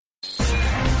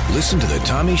Listen to the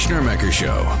Tommy Schnurmacher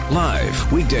Show, live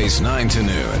weekdays 9 to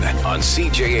noon on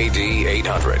CJAD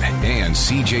 800 and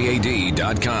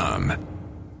CJAD.com.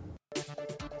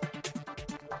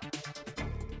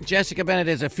 Jessica Bennett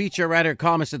is a feature writer,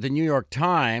 columnist at the New York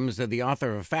Times, the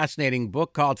author of a fascinating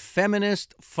book called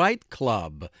Feminist Fight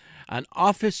Club, an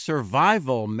office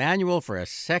survival manual for a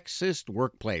sexist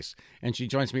workplace. And she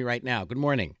joins me right now. Good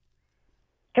morning.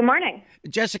 Good morning.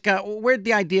 Jessica, where'd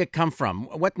the idea come from?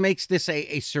 What makes this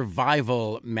a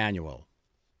survival manual?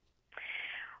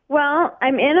 Well,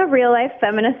 I'm in a real-life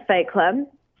feminist fight club.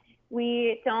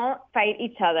 We don't fight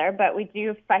each other, but we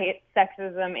do fight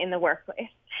sexism in the workplace.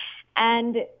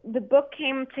 And the book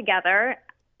came together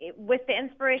with the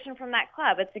inspiration from that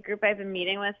club. It's a group I've been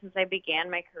meeting with since I began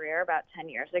my career about 10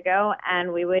 years ago,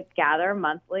 and we would gather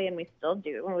monthly, and we still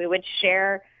do, and we would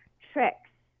share tricks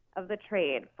of the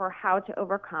trade for how to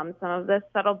overcome some of the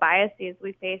subtle biases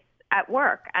we face at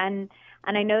work. And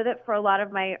I know that for a lot of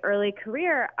my early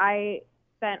career, I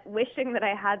spent wishing that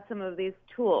I had some of these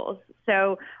tools.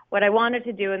 So what I wanted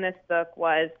to do in this book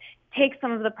was take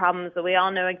some of the problems that we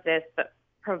all know exist, but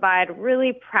provide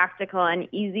really practical and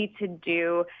easy to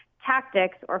do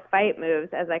tactics or fight moves,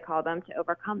 as I call them, to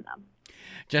overcome them.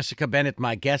 Jessica Bennett,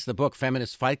 my guest, the book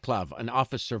Feminist Fight Club, an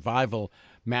office survival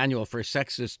manual for a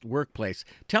sexist workplace.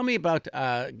 Tell me about,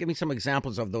 give me some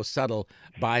examples of those subtle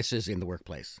biases in the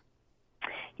workplace.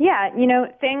 Yeah,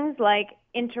 things like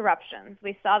interruptions.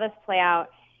 We saw this play out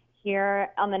here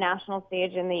on the national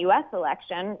stage in the U.S.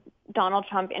 election. Donald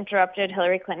Trump interrupted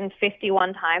Hillary Clinton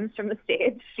 51 times from the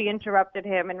stage. She interrupted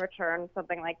him in return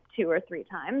something like 2 or 3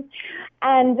 times.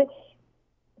 And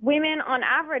women, on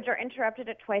average, are interrupted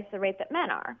at twice the rate that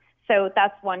men are. So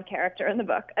that's one character in the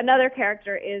book. Another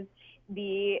character is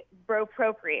the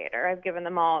bro-appropriator. I've given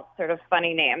them all sort of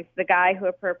funny names, the guy who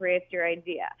appropriates your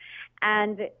idea.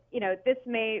 And, this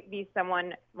may be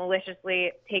someone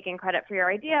maliciously taking credit for your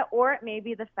idea, or it may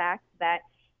be the fact that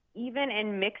even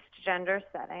in mixed gender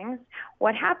settings,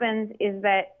 what happens is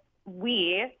that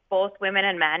we, both women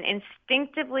and men,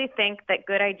 instinctively think that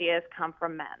good ideas come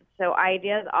from men. So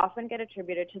ideas often get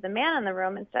attributed to the man in the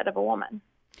room instead of a woman.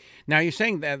 Now, you're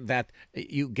saying that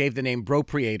you gave the name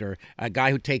bropriator, a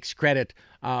guy who takes credit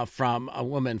from a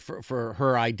woman for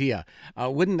her idea.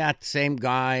 Wouldn't that same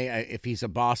guy, if he's a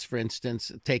boss, for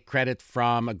instance, take credit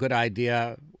from a good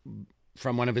idea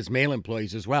from one of his male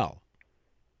employees as well?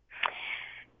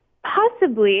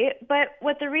 Possibly, but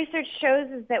what the research shows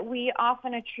is that we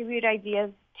often attribute ideas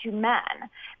to men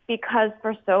because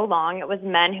for so long it was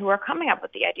men who were coming up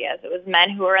with the ideas. It was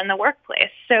men who were in the workplace.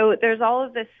 So there's all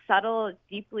of this subtle,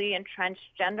 deeply entrenched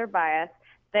gender bias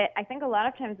that I think a lot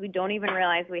of times we don't even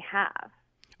realize we have.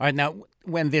 All right. Now,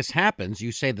 when this happens,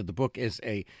 you say that the book is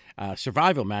a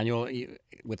survival manual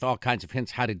with all kinds of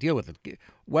hints how to deal with it.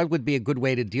 What would be a good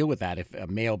way to deal with that if a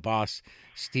male boss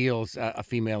steals a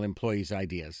female employee's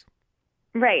ideas?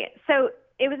 Right. So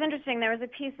it was interesting. There was a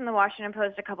piece in the Washington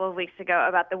Post a couple of weeks ago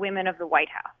about the women of the White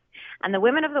House. And the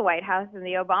women of the White House in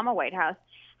the Obama White House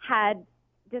had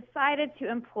decided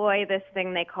to employ this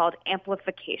thing they called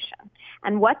amplification.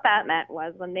 And what that meant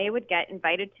was when they would get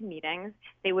invited to meetings,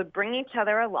 they would bring each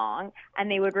other along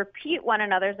and they would repeat one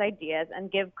another's ideas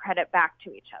and give credit back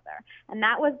to each other. And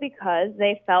that was because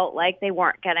they felt like they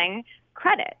weren't getting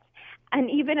credit. And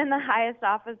even in the highest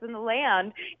office in the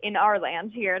land, in our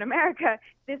land here in America,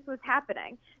 this was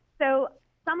happening. So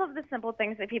some of the simple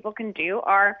things that people can do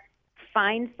are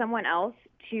find someone else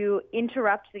to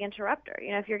interrupt the interrupter.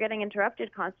 If you're getting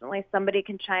interrupted constantly, somebody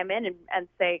can chime in and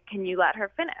say, can you let her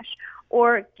finish?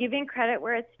 Or giving credit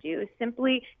where it's due,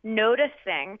 simply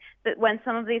noticing that when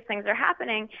some of these things are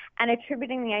happening and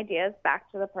attributing the ideas back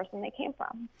to the person they came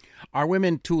from. Are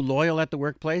women too loyal at the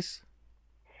workplace?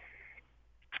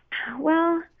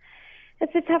 Well,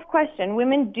 it's a tough question.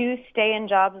 Women do stay in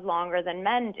jobs longer than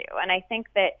men do. And I think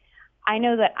that I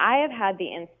know that I have had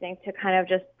the instinct to kind of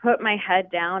just put my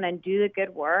head down and do the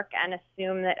good work and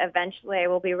assume that eventually I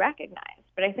will be recognized.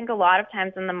 But I think a lot of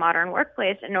times in the modern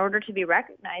workplace, in order to be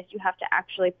recognized, you have to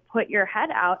actually put your head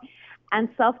out and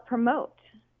self-promote.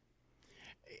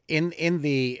 In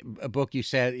the book,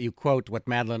 you quote what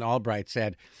Madeleine Albright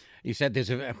said. You said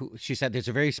she said there's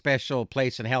a very special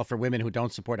place in hell for women who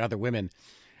don't support other women.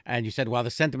 And you said, while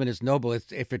the sentiment is noble,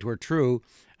 if it were true,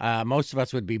 most of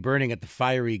us would be burning at the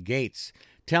fiery gates.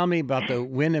 Tell me about the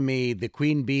Winnemie, the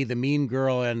queen bee, the mean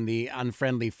girl, and the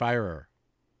unfriendly firer.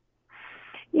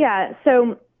 Yeah,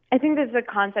 so I think this is a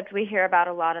concept we hear about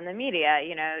a lot in the media,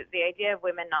 the idea of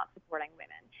women not supporting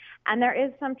women. And there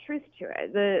is some truth to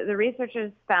it. The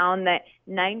researchers found that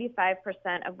 95%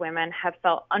 of women have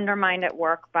felt undermined at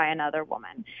work by another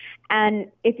woman.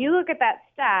 And if you look at that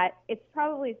stat, it's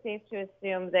probably safe to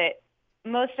assume that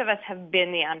most of us have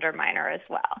been the underminer as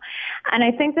well. And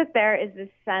I think that there is this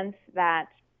sense that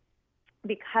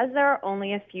because there are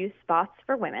only a few spots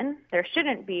for women, there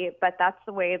shouldn't be, but that's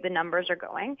the way the numbers are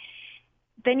going,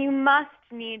 then you must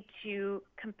need to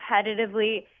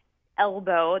competitively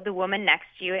elbow the woman next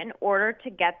to you in order to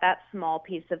get that small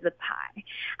piece of the pie.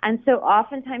 And so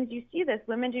oftentimes you see this.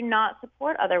 Women do not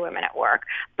support other women at work.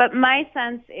 But my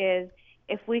sense is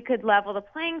if we could level the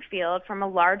playing field from a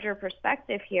larger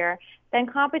perspective here, then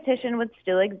competition would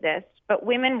still exist, but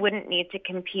women wouldn't need to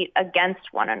compete against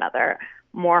one another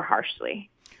more harshly.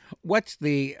 What's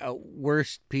the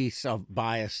worst piece of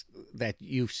bias that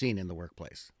you've seen in the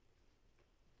workplace?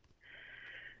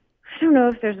 I don't know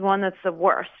if there's one that's the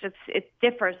worst. It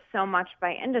differs so much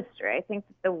by industry. I think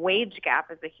that the wage gap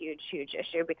is a huge, huge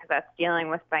issue because that's dealing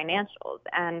with financials.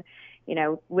 And,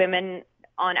 women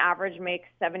on average make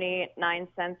 79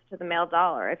 cents to the male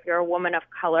dollar. If you're a woman of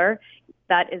color,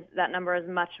 that number is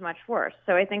much, much worse.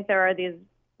 So I think there are these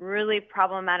really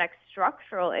problematic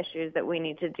structural issues that we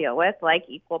need to deal with, like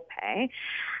equal pay.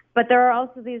 But there are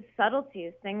also these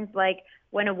subtleties, things like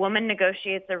when a woman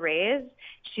negotiates a raise,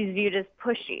 she's viewed as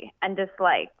pushy and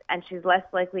disliked, and she's less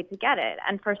likely to get it.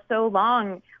 And for so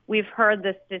long, we've heard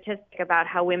this statistic about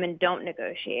how women don't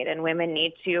negotiate and women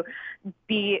need to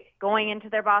be going into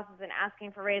their bosses and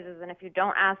asking for raises. And if you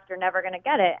don't ask, you're never going to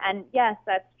get it. And yes,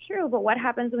 that's true. But what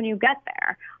happens when you get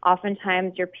there?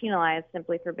 Oftentimes, you're penalized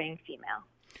simply for being female.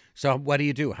 So what do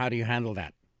you do? How do you handle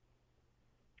that?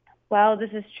 Well, this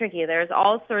is tricky. There's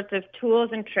all sorts of tools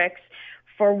and tricks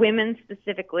for women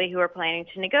specifically who are planning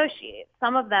to negotiate.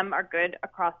 Some of them are good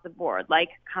across the board, like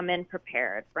come in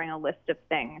prepared, bring a list of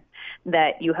things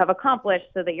that you have accomplished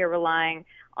so that you're relying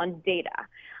on data.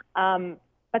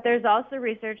 But there's also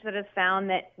research that has found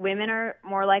that women are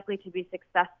more likely to be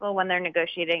successful when they're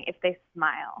negotiating if they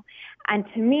smile. And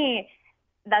to me,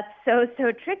 that's so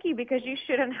tricky because you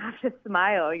shouldn't have to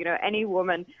smile. Any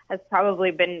woman has probably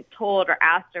been told or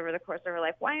asked over the course of her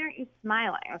life, why aren't you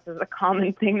smiling? This is a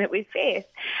common thing that we face.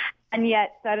 And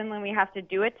yet suddenly we have to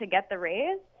do it to get the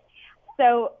raise.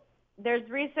 So there's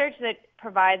research that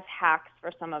provides hacks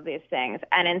for some of these things.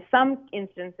 And in some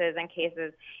instances and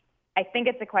cases, I think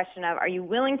it's a question of, are you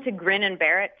willing to grin and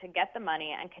bear it to get the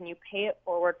money? And can you pay it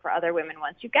forward for other women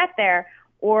once you get there?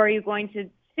 Or are you going to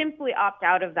simply opt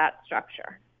out of that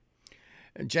structure?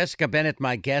 Jessica Bennett,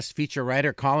 my guest, feature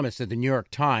writer, columnist at the New York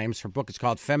Times. Her book is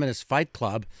called Feminist Fight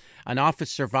Club, an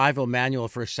office survival manual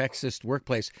for a sexist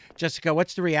workplace. Jessica,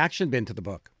 what's the reaction been to the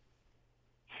book?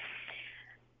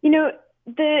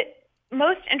 The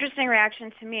most interesting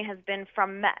reaction to me has been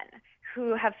from men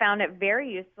who have found it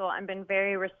very useful and been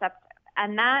very receptive.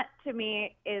 And that, to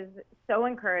me, is so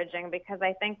encouraging because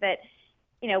I think that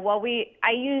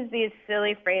I use these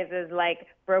silly phrases like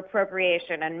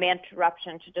broappropriation and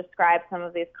manterruption to describe some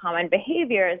of these common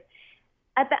behaviors.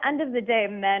 At the end of the day,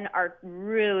 men are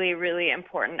really, really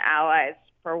important allies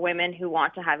for women who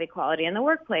want to have equality in the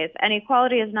workplace. And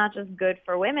equality is not just good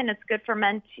for women, it's good for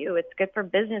men too. It's good for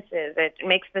businesses. It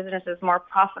makes businesses more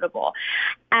profitable.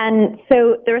 And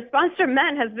so the response from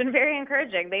men has been very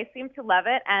encouraging. They seem to love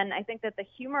it. And I think that the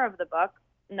humor of the book,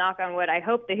 knock on wood, I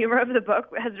hope the humor of the book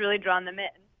has really drawn them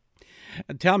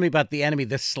in. Tell me about the enemy,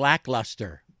 the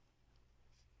slackluster.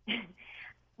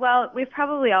 Well, we've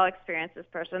probably all experienced this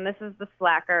person. This is the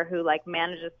slacker who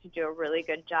manages to do a really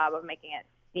good job of making it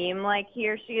seem like he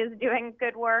or she is doing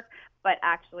good work, but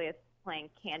actually is playing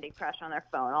Candy Crush on their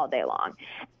phone all day long.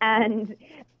 And,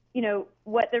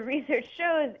 what the research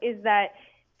shows is that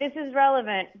this is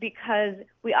relevant because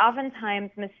we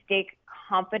oftentimes mistake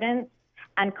competence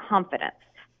and confidence.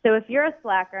 So if you're a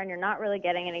slacker and you're not really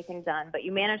getting anything done, but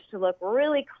you manage to look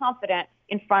really confident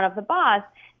in front of the boss,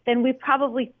 then we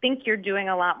probably think you're doing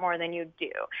a lot more than you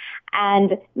do.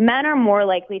 And men are more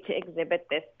likely to exhibit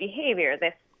this behavior,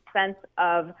 this sense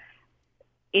of,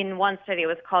 in one study, it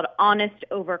was called honest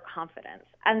overconfidence.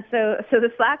 And so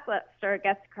the slackluster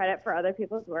gets credit for other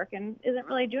people's work and isn't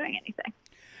really doing anything.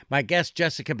 My guest,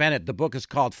 Jessica Bennett. The book is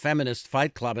called Feminist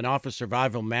Fight Club, an office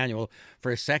survival manual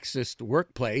for a sexist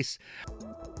workplace.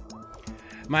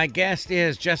 My guest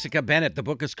is Jessica Bennett. The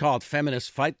book is called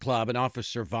Feminist Fight Club, an office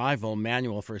survival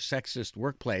manual for a sexist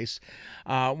workplace.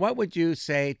 What would you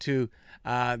say to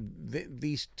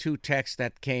these two texts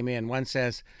that came in? One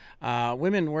says,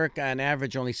 women work on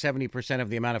average only 70% of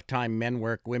the amount of time men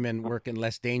work. Women work in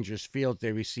less dangerous fields.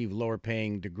 They receive lower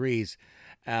paying degrees.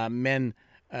 Men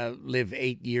live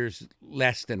 8 years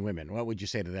less than women. What would you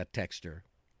say to that texter?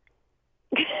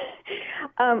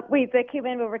 Wait, that came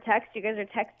in over text. You guys are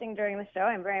texting during the show.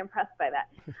 I'm very impressed by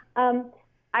that.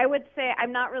 I would say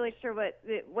I'm not really sure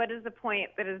what is the point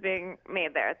that is being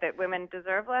made there, that women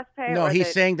deserve less pay? No, or he's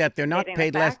that saying that they're not dating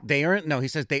paid us less. back? He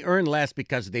says they earn less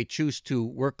because they choose to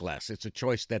work less. It's a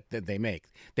choice that they make.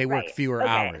 They work Right. fewer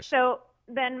Okay. hours. So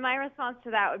then my response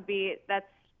to that would be that's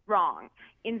wrong.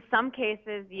 In some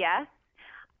cases, yes.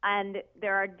 And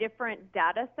there are different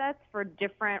data sets for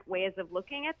different ways of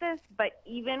looking at this. But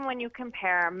even when you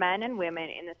compare men and women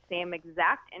in the same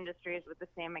exact industries with the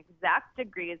same exact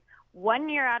degrees, 1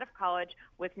 year out of college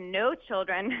with no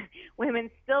children, women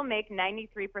still make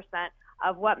 93%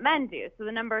 of what men do. So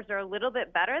the numbers are a little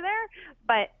bit better there,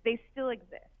 but they still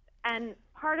exist. And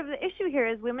part of the issue here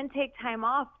is women take time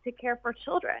off to care for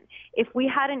children. If we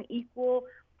had an equal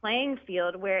playing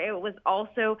field where it was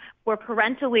also where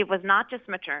parental leave was not just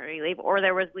maternity leave or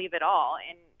there was leave at all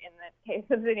in the case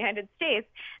of the United States,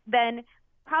 then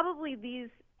probably these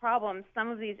problems,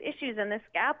 some of these issues and this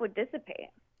gap would dissipate.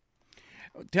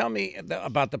 Tell me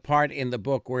about the part in the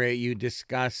book where you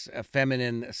discuss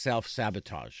feminine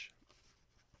self-sabotage.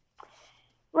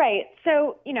 Right.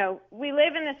 So, we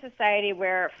live in a society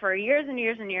where for years and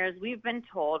years and years, we've been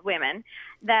told, women,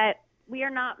 that we are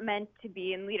not meant to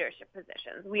be in leadership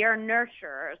positions. We are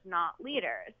nurturers, not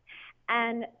leaders.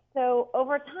 And so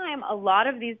over time, a lot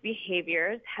of these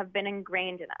behaviors have been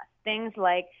ingrained in us. Things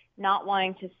like not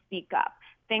wanting to speak up,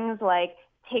 things like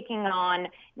taking on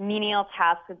menial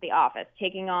tasks at the office,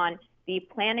 taking on the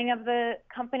planning of the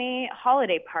company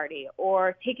holiday party,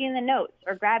 or taking the notes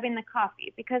or grabbing the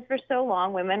coffee, because for so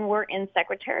long women were in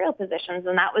secretarial positions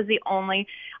and that was the only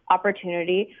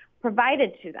opportunity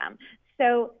provided to them.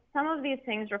 So some of these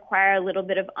things require a little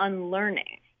bit of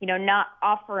unlearning, not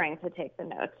offering to take the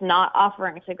notes, not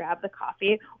offering to grab the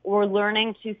coffee, or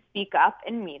learning to speak up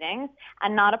in meetings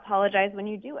and not apologize when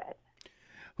you do it.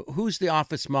 Who's the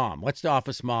office mom? What's the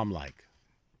office mom like?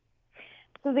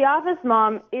 So the office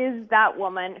mom is that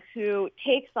woman who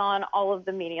takes on all of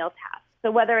the menial tasks.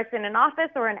 So whether it's in an office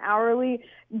or an hourly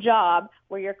job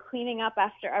where you're cleaning up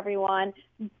after everyone,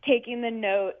 taking the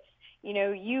notes,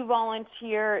 you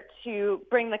volunteer to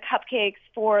bring the cupcakes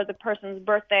for the person's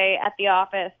birthday at the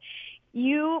office.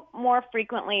 You more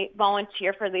frequently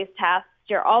volunteer for these tasks.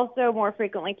 You're also more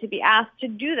frequently to be asked to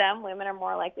do them. Women are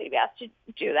more likely to be asked to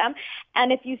do them.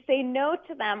 And if you say no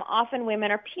to them, often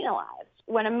women are penalized.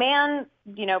 When a man,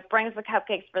 brings the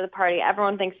cupcakes for the party,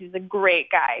 everyone thinks he's a great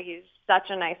guy. He's such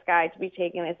a nice guy to be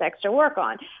taking this extra work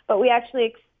on. But we actually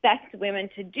expect women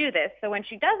to do this. So when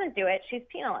she doesn't do it, she's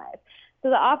penalized. So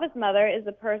the office mother is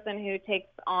the person who takes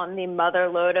on the mother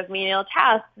load of menial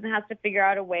tasks and has to figure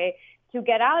out a way to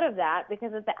get out of that,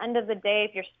 because at the end of the day,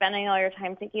 if you're spending all your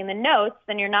time taking the notes,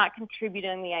 then you're not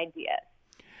contributing the ideas.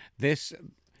 This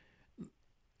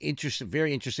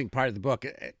very interesting part of the book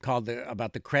called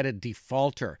about the credit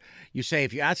defaulter. You say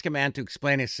if you ask a man to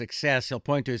explain his success, he'll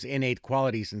point to his innate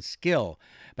qualities and skill.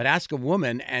 But ask a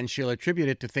woman and she'll attribute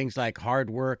it to things like hard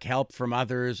work, help from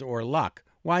others, or luck.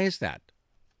 Why is that?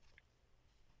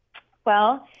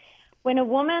 Well, when a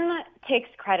woman takes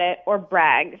credit or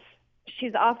brags,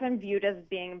 she's often viewed as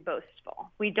being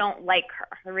boastful. We don't like her.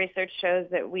 The research shows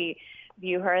that we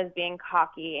view her as being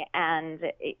cocky and,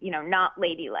 not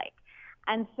ladylike.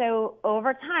 And so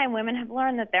over time, women have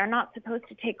learned that they're not supposed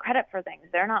to take credit for things.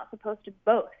 They're not supposed to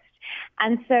boast.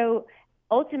 And so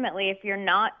ultimately, if you're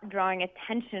not drawing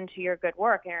attention to your good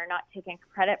work and you're not taking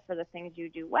credit for the things you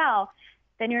do well,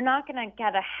 then you're not going to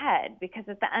get ahead, because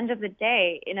at the end of the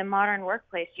day, in a modern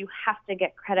workplace, you have to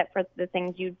get credit for the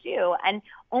things you do. And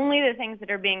only the things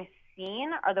that are being seen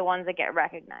are the ones that get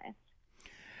recognized.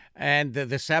 And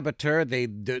the saboteur, the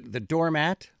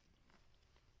doormat?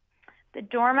 The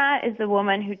doormat is the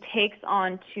woman who takes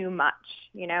on too much.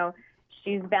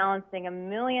 She's balancing a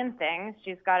million things.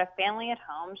 She's got a family at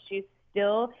home. She's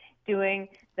still doing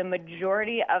the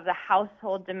majority of the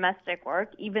household domestic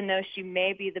work, even though she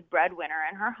may be the breadwinner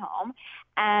in her home.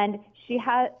 And she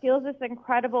feels this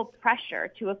incredible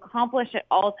pressure to accomplish at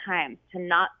all times, to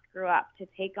not screw up, to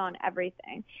take on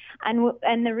everything.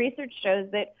 And the research shows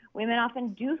that women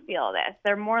often do feel this.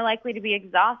 They're more likely to be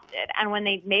exhausted. And when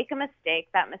they make a mistake,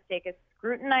 that mistake is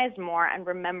scrutinized more and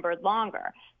remembered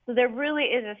longer. So there really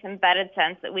is this embedded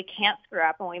sense that we can't screw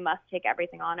up and we must take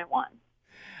everything on at once.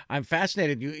 I'm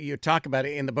fascinated. You talk about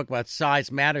it in the book about size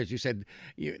matters. You said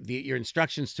your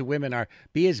instructions to women are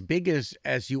be as big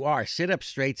as you are. Sit up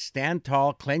straight, stand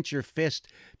tall, clench your fist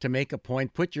to make a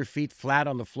point, put your feet flat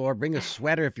on the floor, bring a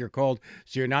sweater if you're cold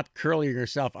so you're not curling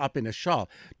yourself up in a shawl.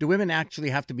 Do women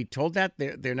actually have to be told that?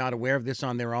 They're not aware of this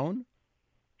on their own?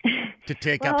 To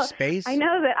take up space? I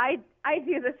know that I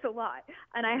do this a lot,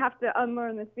 and I have to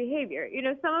unlearn this behavior.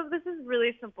 Some of this is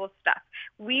really simple stuff.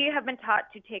 We have been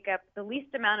taught to take up the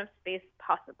least amount of space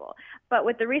possible. But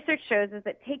what the research shows is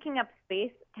that taking up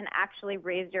space can actually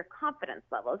raise your confidence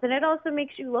levels, and it also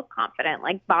makes you look confident.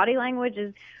 Like, body language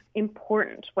is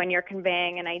important when you're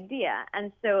conveying an idea.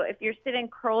 And so if you're sitting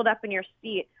curled up in your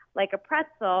seat like a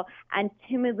pretzel and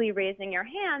timidly raising your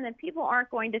hand, then people aren't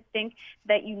going to think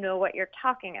that you know what you're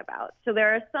talking about. So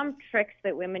there are some tricks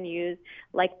that women use,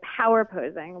 like power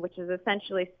posing, which is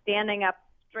essentially standing up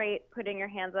straight, putting your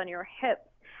hands on your hips,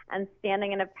 and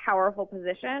standing in a powerful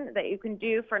position that you can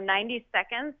do for 90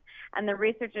 seconds. And the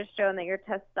research has shown that your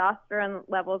testosterone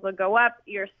levels will go up,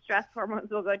 your stress hormones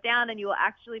will go down, and you will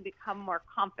actually become more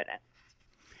confident.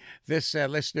 This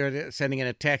listener sending in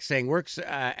a text saying work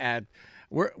at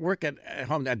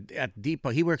home at Depot.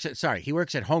 He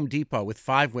works at Home Depot with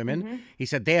 5 women. Mm-hmm. He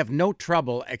said they have no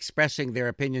trouble expressing their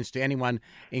opinions to anyone,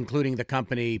 including the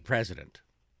company president.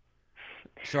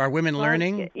 So are women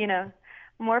learning?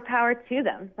 More power to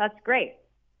them. That's great.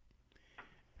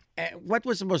 What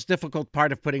was the most difficult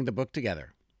part of putting the book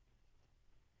together?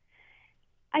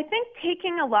 I think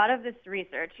taking a lot of this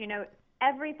research,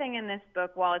 everything in this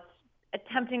book, while it's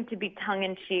attempting to be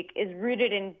tongue-in-cheek, is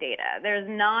rooted in data. There's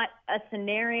not a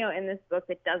scenario in this book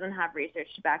that doesn't have research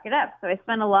to back it up. So I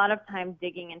spent a lot of time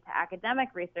digging into academic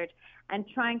research and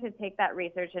trying to take that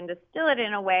research and distill it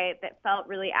in a way that felt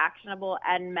really actionable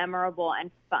and memorable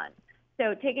and fun.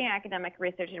 So taking academic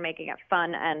research and making it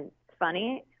fun and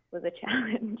funny was a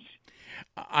challenge.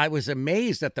 I was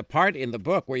amazed at the part in the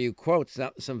book where you quote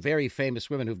some very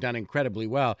famous women who've done incredibly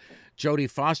well. Jodie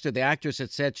Foster, the actress, had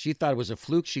said she thought it was a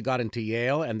fluke she got into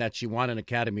Yale and that she won an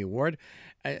Academy Award.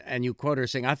 And you quote her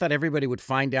saying, "I thought everybody would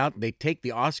find out, they'd take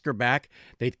the Oscar back,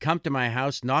 they'd come to my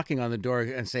house knocking on the door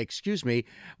and say, 'Excuse me,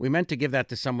 we meant to give that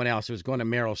to someone else.' It was going to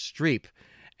Meryl Streep."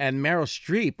 And Meryl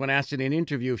Streep, when asked in an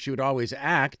interview if she would always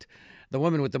act, the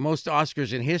woman with the most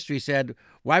Oscars in history said,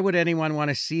 "Why would anyone want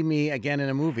to see me again in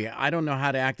a movie? I don't know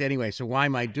how to act anyway, so why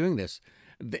am I doing this?"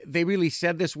 They really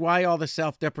said this. Why all the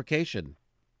self-deprecation?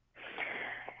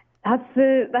 That's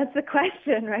the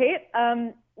question, right?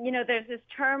 There's this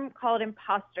term called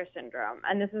imposter syndrome,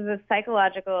 and this is a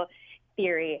psychological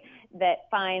theory that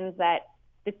finds that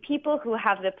the people who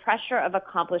have the pressure of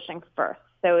accomplishing first,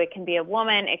 so it can be a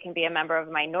woman, it can be a member of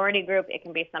a minority group, it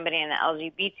can be somebody in the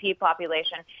LGBT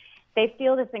population, they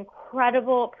feel this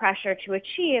incredible pressure to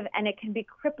achieve, and it can be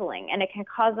crippling, and it can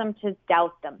cause them to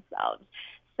doubt themselves.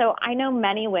 So I know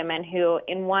many women who,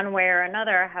 in one way or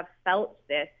another, have felt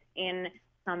this in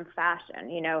some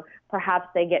fashion. Perhaps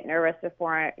they get nervous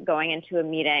before going into a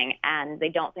meeting and they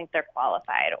don't think they're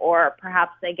qualified, or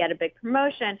perhaps they get a big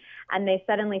promotion and they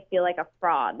suddenly feel like a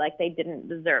fraud, like they didn't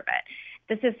deserve it.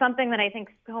 This is something that I think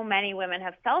so many women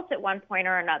have felt at one point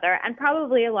or another, and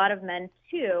probably a lot of men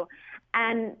too.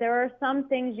 And there are some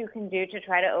things you can do to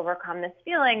try to overcome this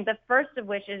feeling, the first of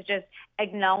which is just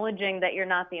acknowledging that you're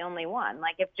not the only one.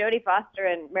 Like, if Jodie Foster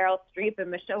and Meryl Streep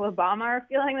and Michelle Obama are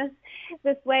feeling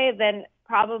this way, then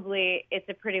probably it's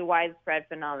a pretty widespread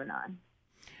phenomenon.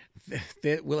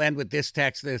 We'll end with this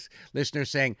text. This listener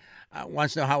saying,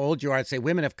 wants to know how old you are. I'd say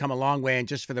women have come a long way, and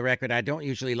just for the record, I don't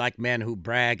usually like men who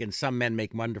brag, and some men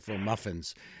make wonderful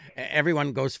muffins.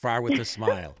 Everyone goes far with a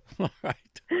smile. All right.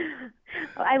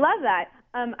 Well, I love that.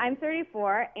 I'm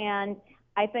 34, and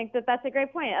I think that that's a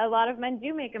great point. A lot of men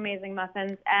do make amazing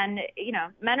muffins, and,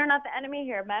 men are not the enemy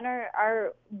here. Men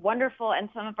are wonderful and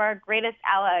some of our greatest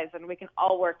allies, and we can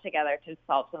all work together to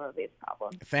solve some of these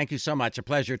problems. Thank you so much. A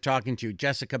pleasure talking to you.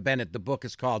 Jessica Bennett, the book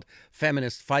is called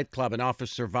Feminist Fight Club, an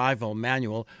office survival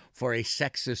manual for a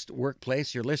sexist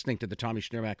workplace. You're listening to the Tommy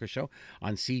Schnurmacher Show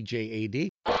on CJAD.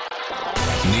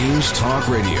 News Talk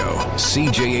Radio,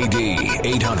 CJAD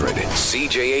 800,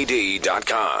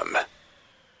 CJAD.com.